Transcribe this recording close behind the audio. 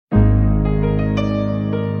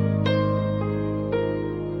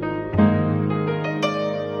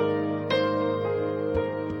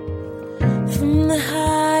the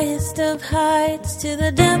highest of heights to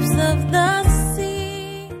the depths of the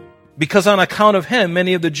sea. Because on account of him,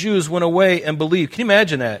 many of the Jews went away and believed. Can you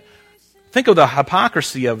imagine that? Think of the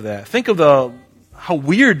hypocrisy of that. Think of how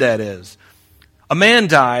weird that is. A man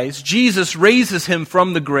dies, Jesus raises him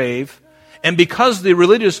from the grave, and because the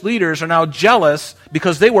religious leaders are now jealous,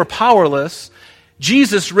 because they were powerless,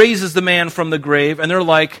 Jesus raises the man from the grave, and they're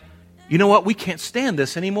like, you know what, we can't stand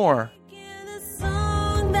this anymore.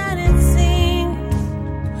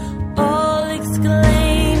 All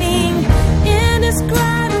exclaiming,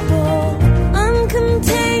 indescribable,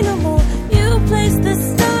 uncontainable. You place the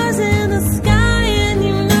stars in the sky and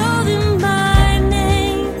you know them by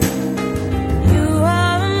name. You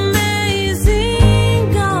are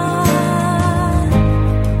amazing, God.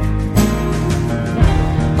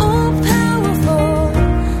 All powerful,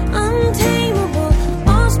 untamable,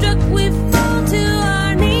 awestruck we fall to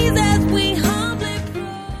our knees as we humbly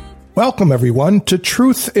pray. Welcome, everyone, to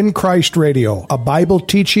Truth in Christ Radio, a Bible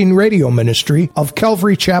teaching radio ministry of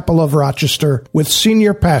Calvary Chapel of Rochester with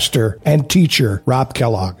senior pastor and teacher Rob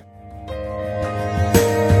Kellogg.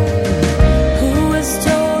 Who was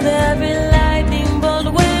told every lightning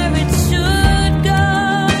bolt where it should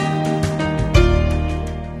go?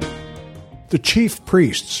 The chief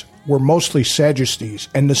priests were mostly Sadducees,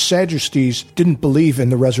 and the Sadducees didn't believe in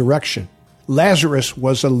the resurrection. Lazarus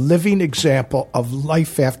was a living example of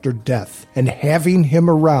life after death, and having him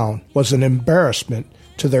around was an embarrassment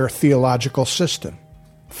to their theological system.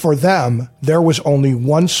 For them, there was only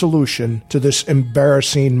one solution to this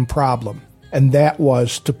embarrassing problem, and that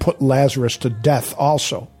was to put Lazarus to death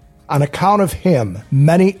also. On account of him,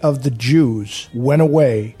 many of the Jews went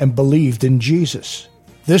away and believed in Jesus.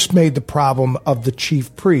 This made the problem of the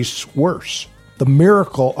chief priests worse. The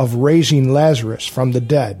miracle of raising Lazarus from the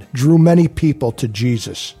dead drew many people to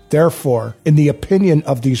Jesus. Therefore, in the opinion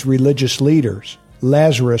of these religious leaders,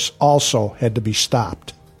 Lazarus also had to be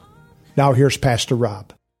stopped. Now here's Pastor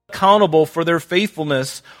Rob. Accountable for their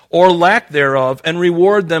faithfulness or lack thereof and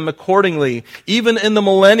reward them accordingly. Even in the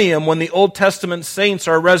millennium, when the Old Testament saints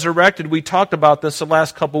are resurrected, we talked about this the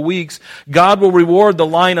last couple weeks, God will reward the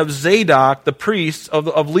line of Zadok, the priests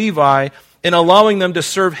of Levi, in allowing them to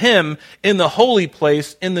serve him in the holy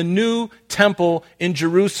place, in the new temple in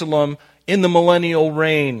Jerusalem, in the millennial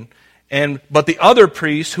reign. But the other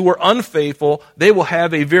priests who were unfaithful, they will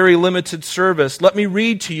have a very limited service. Let me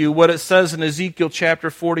read to you what it says in Ezekiel chapter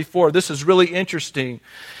 44. This is really interesting.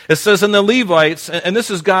 It says, in the Levites, and this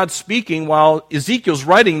is God speaking while Ezekiel's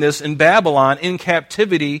writing this in Babylon, in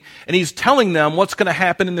captivity, and he's telling them what's going to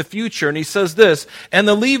happen in the future. And he says this, and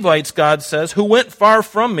the Levites, God says, who went far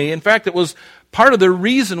from me. In fact, it was part of the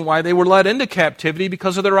reason why they were led into captivity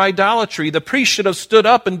because of their idolatry. The priest should have stood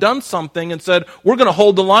up and done something and said, we're going to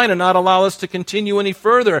hold the line and not allow us to continue any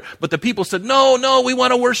further. But the people said, no, we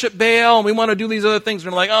want to worship Baal and we want to do these other things.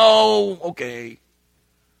 And they're like, oh, okay.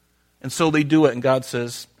 And so they do it. And God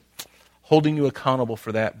says, holding you accountable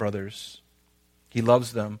for that, brothers. He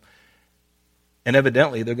loves them. And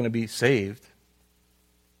evidently they're going to be saved.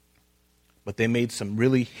 But they made some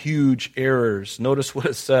really huge errors. Notice what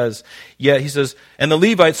it says. Yeah, he says, and the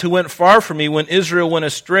Levites who went far from me when Israel went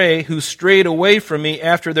astray, who strayed away from me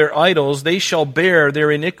after their idols, they shall bear their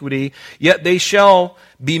iniquity, yet they shall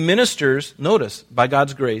be ministers, notice, by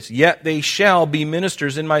God's grace, yet they shall be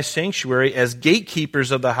ministers in my sanctuary as gatekeepers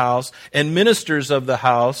of the house and ministers of the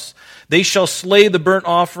house. They shall slay the burnt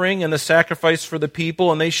offering and the sacrifice for the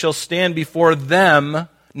people, and they shall stand before them.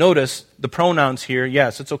 Notice the pronouns here.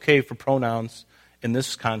 Yes, it's okay for pronouns in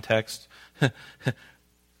this context.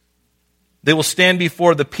 They will stand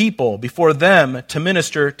before the people, before them, to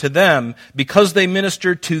minister to them, because they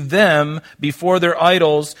ministered to them before their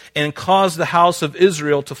idols and caused the house of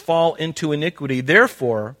Israel to fall into iniquity.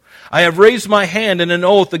 Therefore, I have raised my hand in an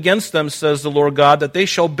oath against them, says the Lord God, that they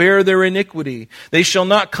shall bear their iniquity. They shall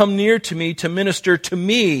not come near to me to minister to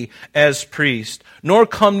me as priest, nor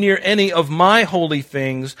come near any of my holy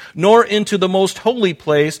things, nor into the most holy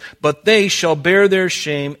place, but they shall bear their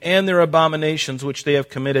shame and their abominations which they have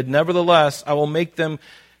committed. Nevertheless, I will make them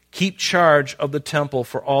keep charge of the temple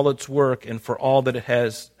for all its work and for all that it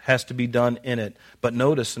has to be done in it. But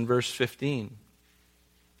notice in verse 15,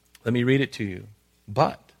 let me read it to you.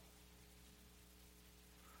 But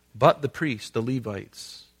the priests, the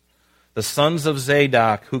Levites, the sons of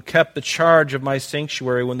Zadok, who kept the charge of my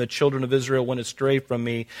sanctuary when the children of Israel went astray from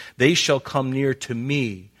me, they shall come near to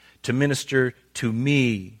me to minister to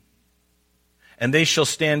me. And they shall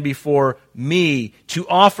stand before me to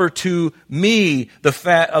offer to me the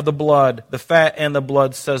fat of the blood, the fat and the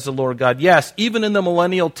blood, says the Lord God. Yes, even in the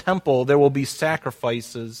millennial temple there will be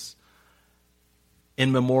sacrifices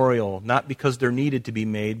in memorial, not because they're needed to be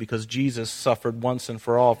made, because Jesus suffered once and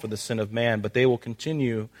for all for the sin of man, but they will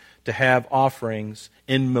continue to have offerings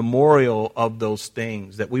in memorial of those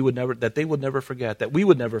things that they would never forget, that we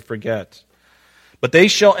would never forget. But they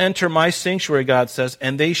shall enter my sanctuary, God says,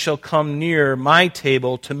 and they shall come near my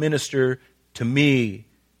table to minister to me,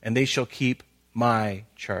 and they shall keep my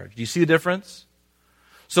charge. Do you see the difference?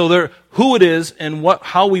 So who it is and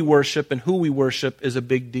how we worship and who we worship is a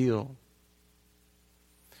big deal.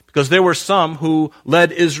 Because there were some who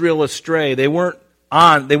led Israel astray. They weren't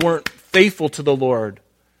faithful to the Lord.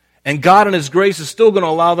 And God in His grace is still going to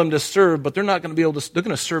allow them to serve, but they're not going to be able to, they're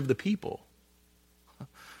going to serve the people.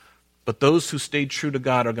 But those who stayed true to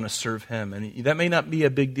God are going to serve Him. And that may not be a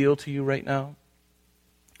big deal to you right now.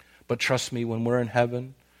 But trust me, when we're in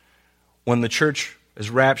heaven, when the church is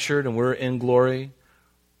raptured and we're in glory,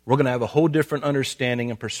 we're going to have a whole different understanding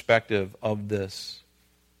and perspective of this.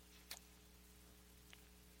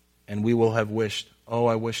 And we will have wished,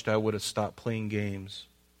 I wished I would have stopped playing games.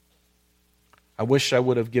 I wish I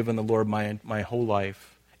would have given the Lord my whole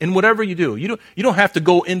life. In whatever you do, you don't have to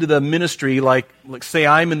go into the ministry like say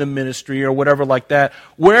I'm in the ministry or whatever like that.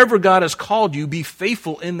 Wherever God has called you, be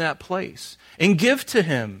faithful in that place and give to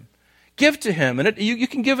Him. Give to Him, and you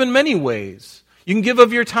can give in many ways. You can give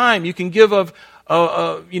of your time. You can give of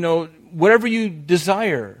whatever you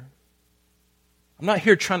desire. I'm not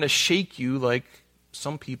here trying to shake you like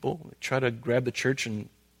some people try to grab the church and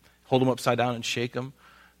hold them upside down and shake them.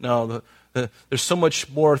 No, there's so much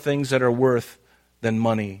more things that are worth than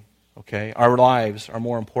money. Okay, our lives are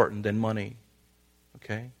more important than money.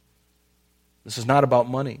 Okay, this is not about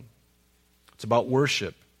money. It's about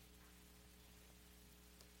worship.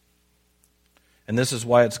 And this is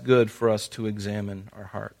why it's good for us to examine our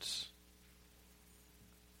hearts.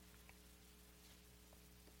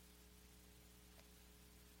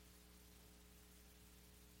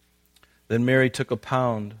 Then Mary took a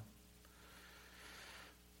pound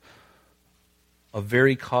of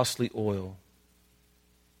very costly oil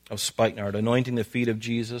of spikenard, anointing the feet of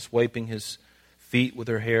Jesus, wiping His feet with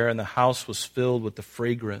her hair, and the house was filled with the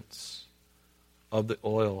fragrance of the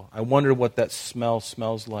oil. I wonder what that smell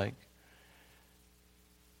smells like.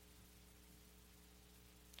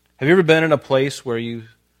 Have you ever been in a place where you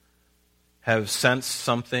have sensed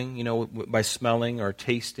something, by smelling or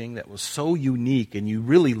tasting that was so unique and you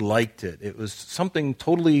really liked it? It was something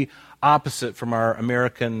totally opposite from our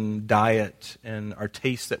American diet and our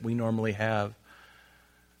taste that we normally have.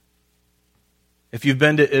 If you've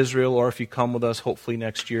been to Israel or if you come with us, hopefully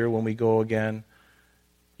next year when we go again,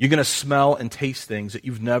 you're going to smell and taste things that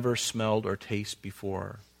you've never smelled or tasted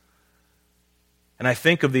before. And I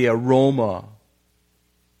think of the aroma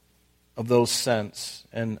of those scents.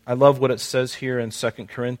 And I love what it says here in 2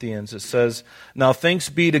 Corinthians. It says, "Now thanks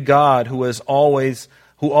be to God who always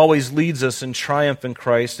leads us in triumph in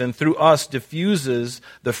Christ, and through us diffuses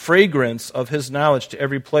the fragrance of His knowledge to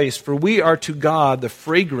every place. For we are to God the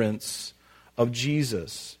fragrance of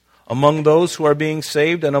Jesus, among those who are being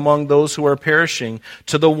saved and among those who are perishing.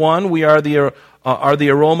 To the one we are the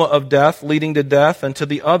aroma of death, leading to death, and to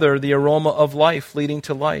the other the aroma of life, leading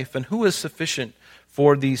to life. And who is sufficient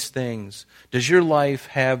for these things?" Does your life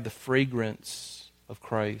have the fragrance of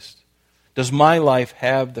Christ? Does my life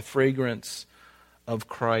have the fragrance of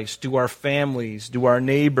Christ? Do our families, do our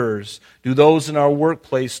neighbors, do those in our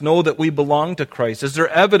workplace know that we belong to Christ? Is there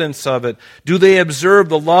evidence of it? Do they observe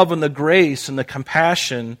the love and the grace and the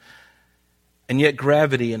compassion and yet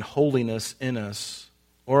gravity and holiness in us?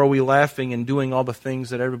 Or are we laughing and doing all the things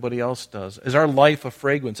that everybody else does? Is our life a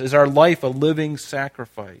fragrance? Is our life a living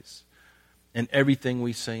sacrifice in everything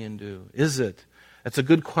we say and do? Is it? That's a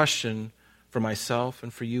good question for myself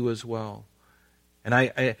and for you as well. And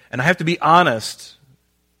I have to be honest,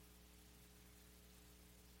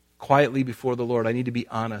 quietly before the Lord. I need to be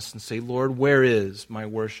honest and say, Lord, where is my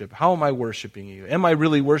worship? How am I worshiping you? Am I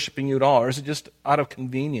really worshiping you at all? Or is it just out of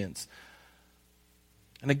convenience?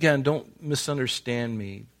 And again, don't misunderstand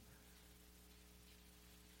me.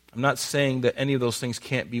 I'm not saying that any of those things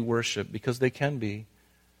can't be worship, because they can be.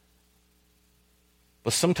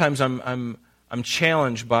 But sometimes I'm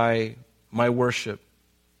challenged by my worship.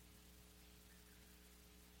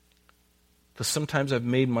 Because sometimes I've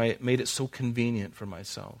made it so convenient for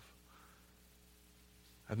myself.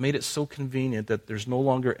 I've made it so convenient that there's no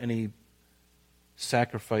longer any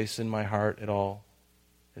sacrifice in my heart at all.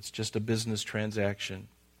 It's just a business transaction.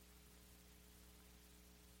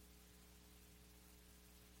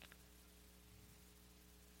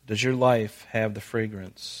 Does your life have the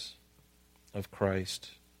fragrance of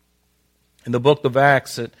Christ? In the book of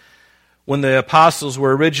Acts, when the apostles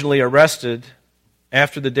were originally arrested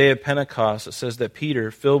After the day of Pentecost, it says that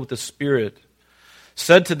Peter, filled with the Spirit,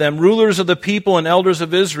 said to them, "Rulers of the people and elders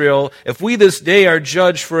of Israel, if we this day are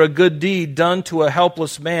judged for a good deed done to a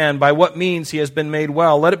helpless man, by what means he has been made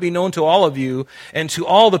well, let it be known to all of you and to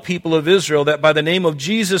all the people of Israel that by the name of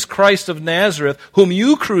Jesus Christ of Nazareth, whom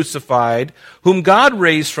you crucified, whom God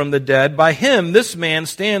raised from the dead, by him this man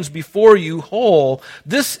stands before you whole.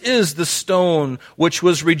 This is the stone which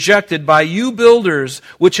was rejected by you builders,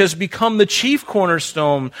 which has become the chief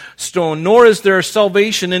cornerstone. Nor is there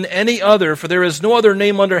salvation in any other, for there is no other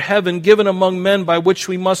name under heaven given among men by which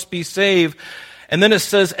we must be saved." And then it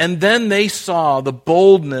says, "And then they saw the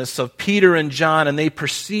boldness of Peter and John, and they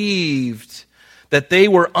perceived that they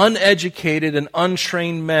were uneducated and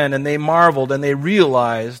untrained men, and they marveled, and they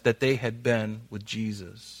realized that they had been with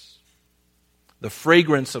Jesus." The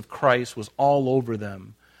fragrance of Christ was all over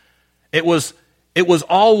them. It was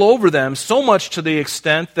all over them, so much to the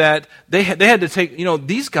extent that they had to take,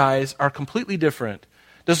 these guys are completely different.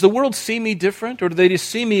 Does the world see me different, or do they just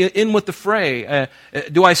see me in with the fray?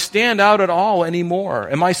 Do I stand out at all anymore?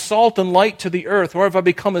 Am I salt and light to the earth, or have I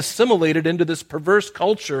become assimilated into this perverse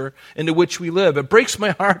culture into which we live? It breaks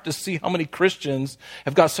my heart to see how many Christians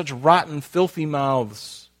have got such rotten, filthy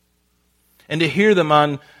mouths, and to hear them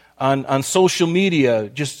on social media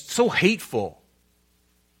just so hateful.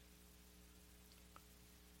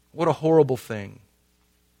 What a horrible thing.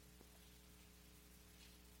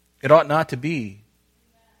 It ought not to be.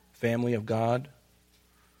 Family of God.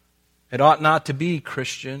 It ought not to be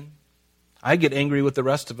Christian. I get angry with the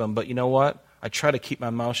rest of them, but you know what? I try to keep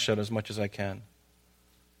my mouth shut as much as I can.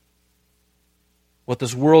 What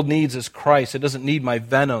this world needs is Christ. It doesn't need my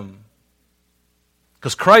venom.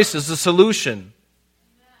 Because Christ is the solution.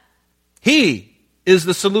 He is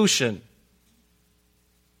the solution.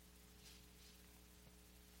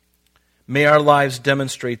 May our lives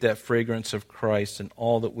demonstrate that fragrance of Christ in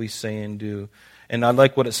all that we say and do. And I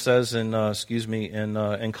like what it says in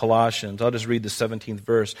Colossians. I'll just read the 17th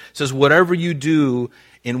verse. It says, "Whatever you do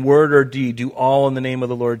in word or deed, do all in the name of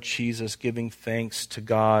the Lord Jesus, giving thanks to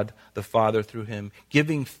God the Father through him."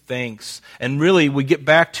 Giving thanks. And really, we get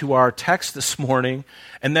back to our text this morning,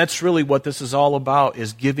 and that's really what this is all about,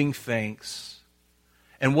 is giving thanks.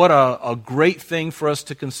 And what a great thing for us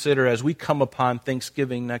to consider as we come upon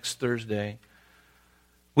Thanksgiving next Thursday.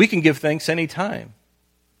 We can give thanks anytime,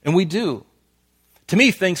 and we do. To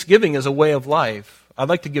me, Thanksgiving is a way of life. I'd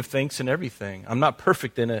like to give thanks in everything. I'm not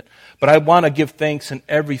perfect in it, but I want to give thanks in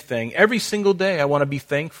everything. Every single day I want to be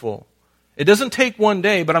thankful. It doesn't take one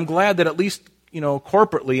day, but I'm glad that at least,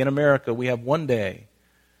 corporately in America, we have one day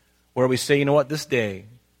where we say, you know what, this day,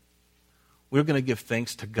 we're going to give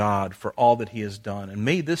thanks to God for all that he has done. And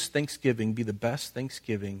may this Thanksgiving be the best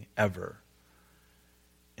Thanksgiving ever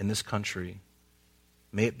in this country.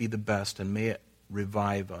 May it be the best, and may it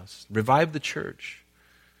revive us. Revive the church.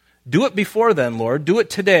 Do it before then, Lord. Do it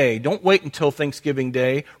today. Don't wait until Thanksgiving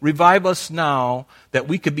Day. Revive us now that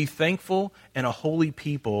we could be thankful and a holy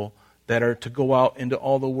people that are to go out into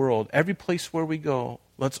all the world. Every place where we go,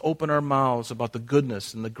 let's open our mouths about the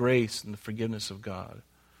goodness and the grace and the forgiveness of God.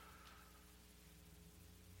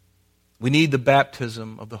 We need the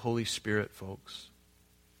baptism of the Holy Spirit, folks.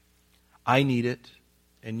 I need it,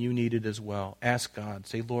 and you need it as well. Ask God.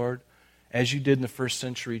 Say, Lord, as you did in the first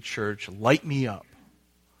century church, light me up.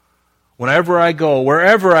 Whenever I go,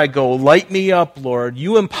 wherever I go, light me up, Lord.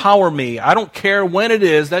 You empower me. I don't care when it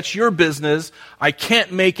is. That's your business. I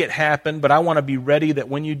can't make it happen, but I want to be ready that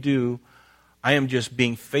when you do, I am just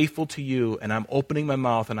being faithful to you, and I'm opening my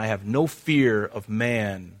mouth, and I have no fear of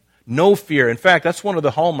man. No fear. In fact, that's one of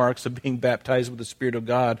the hallmarks of being baptized with the Spirit of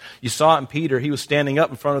God. You saw it in Peter. He was standing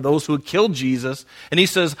up in front of those who had killed Jesus, and he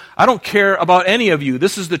says, I don't care about any of you.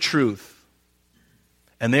 This is the truth.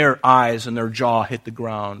 And their eyes and their jaw hit the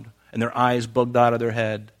ground, and their eyes bugged out of their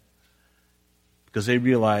head because they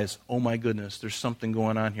realized, oh my goodness, there's something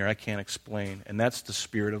going on here I can't explain. And that's the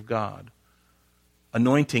Spirit of God.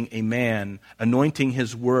 Anointing a man, anointing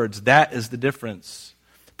his words, that is the difference.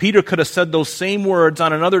 Peter could have said those same words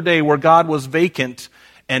on another day where God was vacant,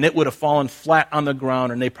 and it would have fallen flat on the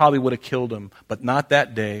ground, and they probably would have killed him. But not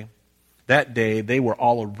that day. That day, they were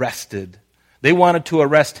all arrested. They wanted to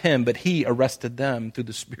arrest him, but he arrested them through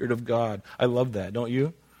the Spirit of God. I love that, don't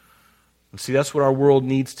you? And see, that's what our world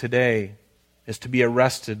needs today, is to be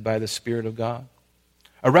arrested by the Spirit of God.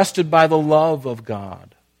 Arrested by the love of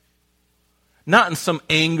God. Not in some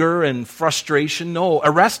anger and frustration, no,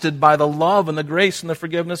 arrested by the love and the grace and the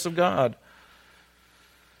forgiveness of God.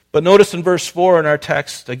 But notice in verse 4 in our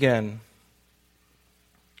text again.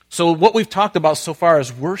 So what we've talked about so far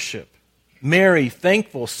is worship. Mary,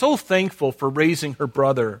 thankful, so thankful for raising her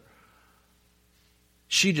brother.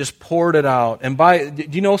 She just poured it out. And do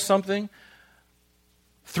you know something?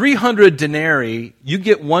 300 denarii, you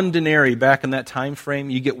get 1 denarii back in that time frame,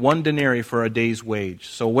 you get 1 denarii for a day's wage.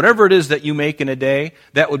 So whatever it is that you make in a day,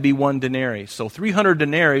 that would be 1 denarii. So 300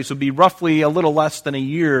 denarii would be roughly a little less than a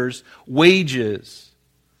year's wages.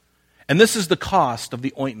 And this is the cost of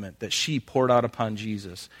the ointment that she poured out upon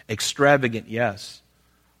Jesus. Extravagant, yes.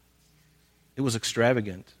 It was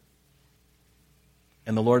extravagant.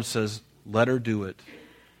 And the Lord says, let her do it.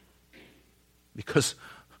 Because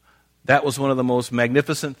that was one of the most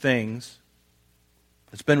magnificent things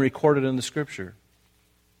that's been recorded in the Scripture.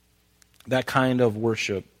 That kind of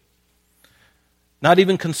worship. Not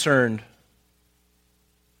even concerned.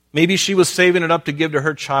 Maybe she was saving it up to give to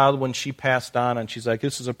her child when she passed on, and she's like,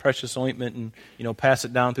 this is a precious ointment, and pass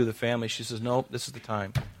it down through the family. She says, no, this is the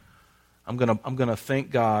time. I'm gonna thank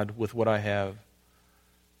God with what I have.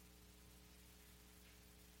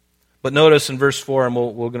 But notice in verse 4, and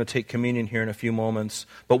we're going to take communion here in a few moments.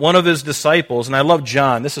 But one of his disciples, and I love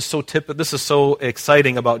John. This is so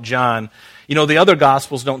exciting about John. The other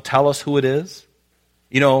Gospels don't tell us who it is.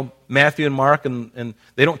 Matthew and Mark, and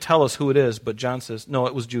they don't tell us who it is. But John says, no,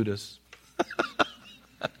 it was Judas.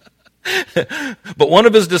 But one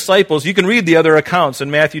of his disciples, you can read the other accounts in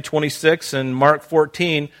Matthew 26 and Mark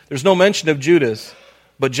 14. There's no mention of Judas.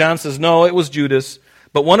 But John says, no, it was Judas.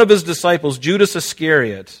 But one of his disciples, Judas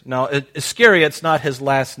Iscariot. Now, Iscariot's not his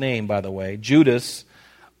last name, by the way. Judas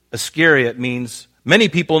Iscariot means, many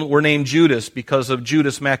people were named Judas because of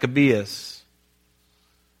Judas Maccabeus,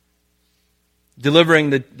 delivering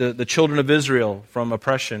the children of Israel from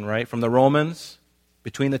oppression, right? From the Romans,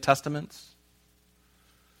 between the Testaments.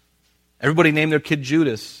 Everybody named their kid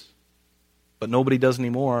Judas, but nobody does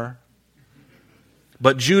anymore.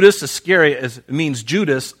 But Judas Iscariot means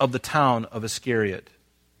Judas of the town of Iscariot.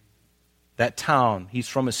 That town, he's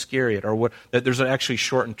from Iscariot, or what? There's an actually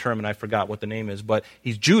shortened term, and I forgot what the name is, but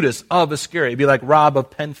he's Judas of Iscariot. It'd be like Rob of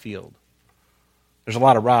Penfield. There's a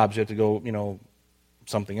lot of Robs. You have to go,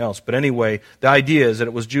 something else. But anyway, the idea is that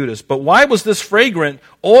it was Judas. But why was this fragrant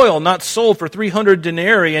oil not sold for 300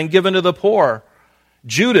 denarii and given to the poor?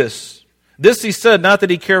 Judas. This he said, not that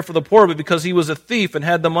he cared for the poor, but because he was a thief and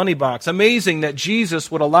had the money box. Amazing that Jesus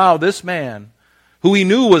would allow this man, who he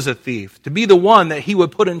knew was a thief, to be the one that he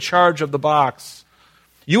would put in charge of the box.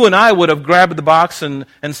 You and I would have grabbed the box and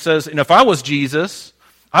says, and if I was Jesus,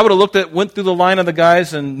 I would have went through the line of the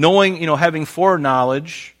guys, and knowing, having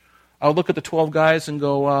foreknowledge, I would look at the 12 guys and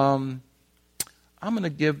go, I'm going to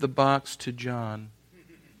give the box to John.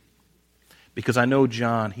 Because I know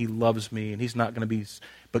John, he loves me, and he's not going to be...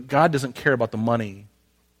 But God doesn't care about the money.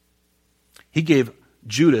 He gave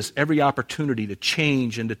Judas every opportunity to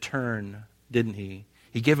change and to turn, didn't he?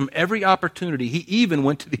 He gave him every opportunity. He even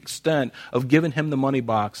went to the extent of giving him the money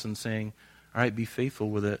box and saying, all right, be faithful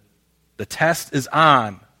with it. The test is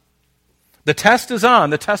on. The test is on.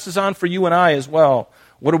 The test is on for you and I as well.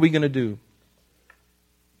 What are we going to do?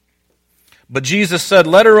 But Jesus said,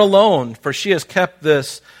 let her alone, for she has kept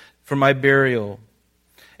this for my burial.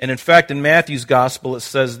 And in fact, in Matthew's gospel, it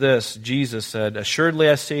says this. Jesus said, assuredly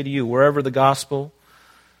I say to you, wherever the gospel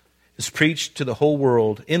is preached to the whole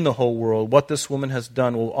world, in the whole world, what this woman has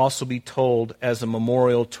done will also be told as a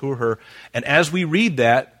memorial to her. And as we read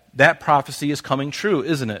that prophecy is coming true,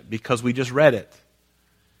 isn't it? Because we just read it.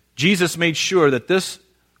 Jesus made sure that this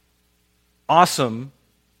awesome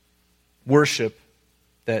worship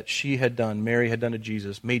that she had done, Mary had done to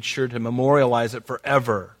Jesus, made sure to memorialize it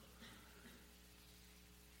forever.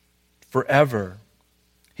 Forever.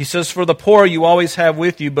 He says, for the poor you always have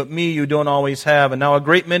with you, but me you don't always have. And now a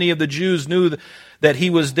great many of the Jews knew that he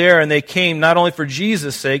was there, and they came not only for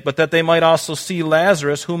Jesus' sake, but that they might also see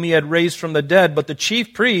Lazarus, whom he had raised from the dead. But the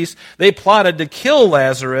chief priests, they plotted to kill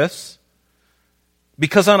Lazarus,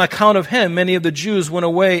 because on account of him, many of the Jews went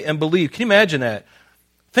away and believed. Can you imagine that?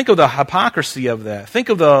 Think of the hypocrisy of that. Think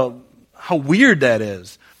of how weird that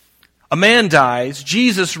is. A man dies,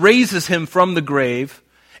 Jesus raises him from the grave,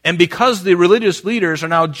 and because the religious leaders are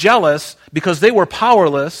now jealous, because they were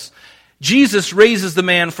powerless, Jesus raises the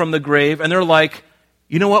man from the grave, and they're like,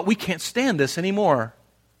 you know what, we can't stand this anymore.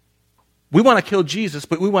 We want to kill Jesus,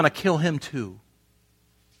 but we want to kill him too.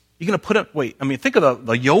 You're going to put up, think of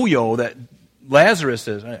the yo-yo that Lazarus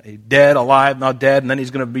is. Dead, alive, not dead, and then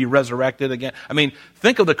he's going to be resurrected again.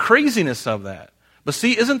 Think of the craziness of that. But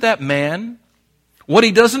see, isn't that man? What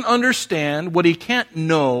he doesn't understand, what he can't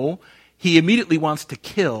know, he immediately wants to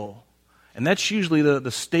kill. And that's usually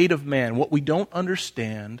the state of man. What we don't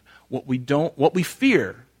understand, what we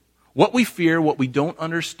fear. What we fear, what we don't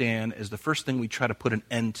understand is the first thing we try to put an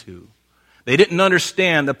end to. They didn't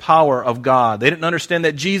understand the power of God. They didn't understand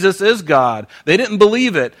that Jesus is God. They didn't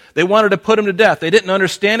believe it. They wanted to put him to death. They didn't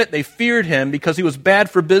understand it. They feared him because he was bad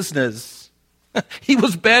for business. He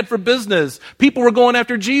was bad for business. People were going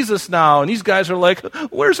after Jesus now, and these guys are like,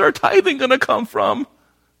 where's our tithing going to come from?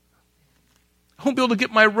 I won't be able to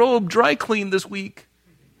get my robe dry cleaned this week.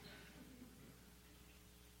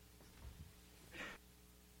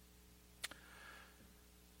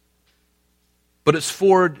 But it's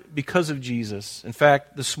forward because of Jesus. In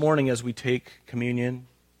fact, this morning as we take communion,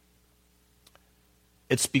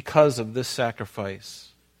 it's because of this sacrifice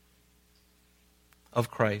of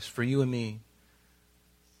Christ for you and me.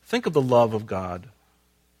 Think of the love of God.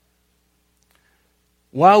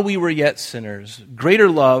 While we were yet sinners, greater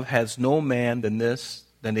love has no man than this,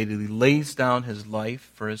 than that he lays down his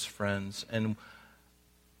life for his friends. And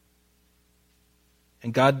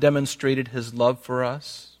God demonstrated his love for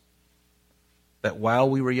us, that while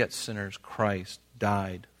we were yet sinners, Christ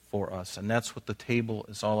died for us. And that's what the table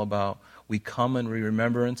is all about. We come in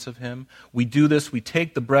remembrance of him. We do this, we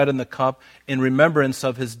take the bread and the cup in remembrance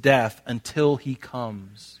of his death until he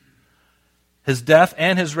comes. His death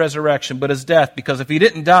and his resurrection, but his death, because if he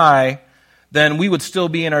didn't die, then we would still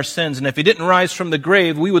be in our sins. And if he didn't rise from the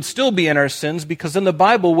grave, we would still be in our sins, because then the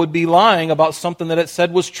Bible would be lying about something that it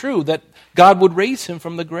said was true, that God would raise him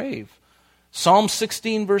from the grave. Psalm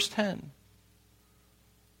 16, verse 10.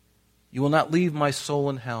 You will not leave my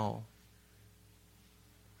soul in hell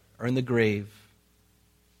or in the grave,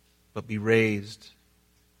 but be raised.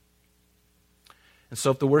 And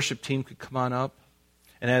so if the worship team could come on up,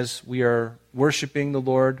 and as we are worshiping the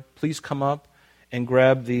Lord, please come up and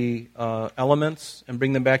grab the elements and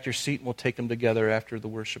bring them back to your seat, and we'll take them together after the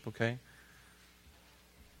worship, okay?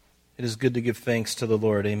 It is good to give thanks to the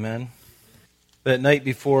Lord, amen? That night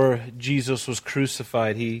before Jesus was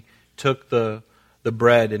crucified, he took the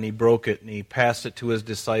bread and he broke it and he passed it to his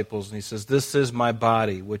disciples, and he says, "This is my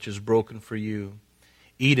body, which is broken for you.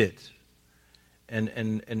 Eat it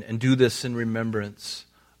and do this in remembrance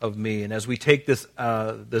of me." And as we take this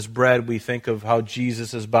bread, we think of how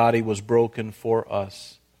Jesus' body was broken for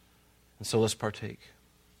us. And so let's partake.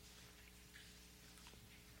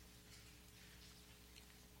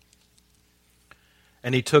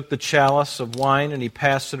 And he took the chalice of wine and he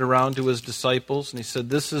passed it around to his disciples, and he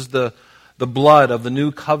said, "This is the blood of the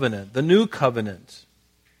new covenant." The new covenant.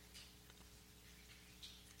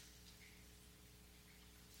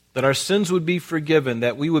 That our sins would be forgiven,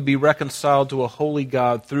 that we would be reconciled to a holy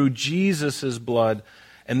God through Jesus' blood.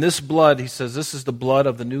 And this blood, he says, this is the blood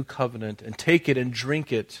of the new covenant. And take it and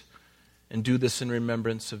drink it and do this in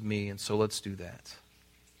remembrance of me. And so let's do that.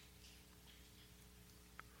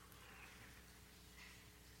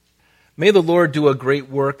 May the Lord do a great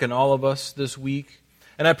work in all of us this week.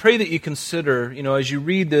 And I pray that you consider, as you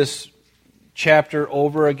read this chapter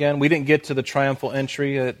over again, we didn't get to the triumphal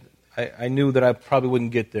entry. I knew that I probably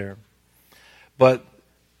wouldn't get there. But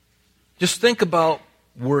just think about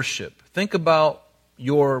worship. Think about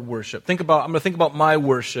your worship. I'm going to think about my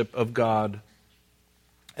worship of God.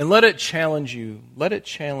 And let it challenge you. Let it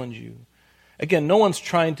challenge you. Again, no one's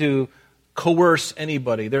trying to coerce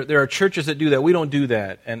anybody. There are churches that do that. We don't do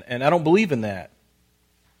that. And I don't believe in that.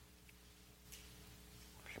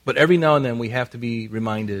 But every now and then we have to be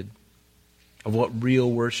reminded of what real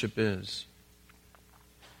worship is.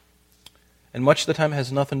 And much of the time it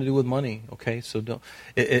has nothing to do with money, okay? So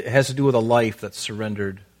it has to do with a life that's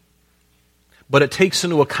surrendered. But it takes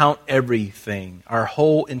into account everything, our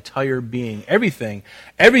whole entire being, everything.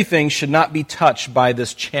 Everything should not be touched by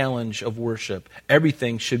this challenge of worship.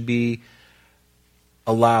 Everything should be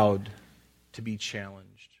allowed to be challenged.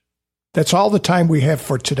 That's all the time we have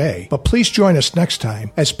for today, but please join us next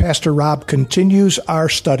time as Pastor Rob continues our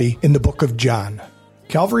study in the book of John.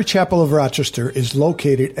 Calvary Chapel of Rochester is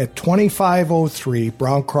located at 2503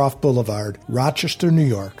 Browncroft Boulevard, Rochester, New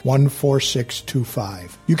York,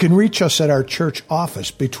 14625. You can reach us at our church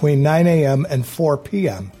office between 9 a.m. and 4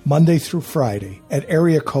 p.m., Monday through Friday, at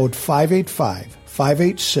area code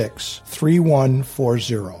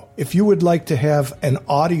 585-586-3140. If you would like to have an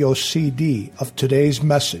audio CD of today's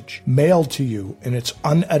message mailed to you in its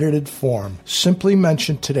unedited form, simply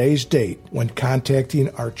mention today's date when contacting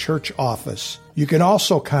our church office. You can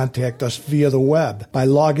also contact us via the web by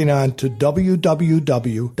logging on to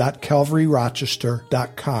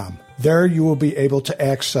www.calvaryrochester.com. There you will be able to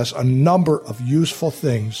access a number of useful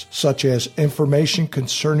things, such as information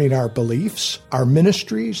concerning our beliefs, our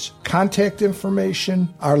ministries, contact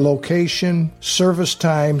information, our location, service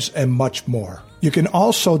times, and much more. You can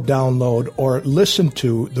also download or listen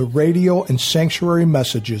to the radio and sanctuary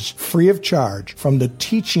messages free of charge from the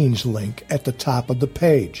teachings link at the top of the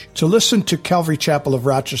page. To listen to Calvary Chapel of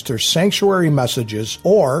Rochester's sanctuary messages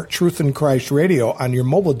or Truth in Christ Radio on your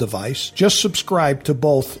mobile device, just subscribe to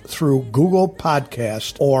both through Google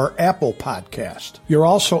Podcast or Apple Podcast. You're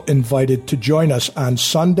also invited to join us on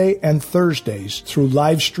Sunday and Thursdays through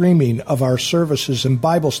live streaming of our services and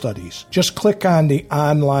Bible studies. Just click on the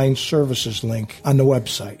online services link on the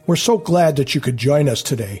website. We're so glad that you could join us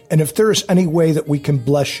today. And if there is any way that we can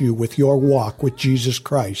bless you with your walk with Jesus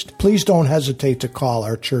Christ, please don't hesitate to call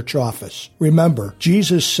our church office. Remember,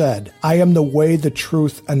 Jesus said, "I am the way, the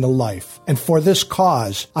truth, and the life. And for this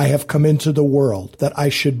cause I have come into the world, that I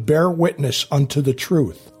should bear witness unto the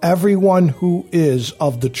truth. Everyone who is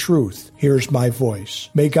of the truth hears my voice."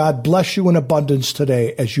 May God bless you in abundance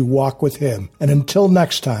today as you walk with Him. And until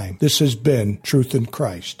next time, this has been Truth in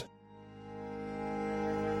Christ.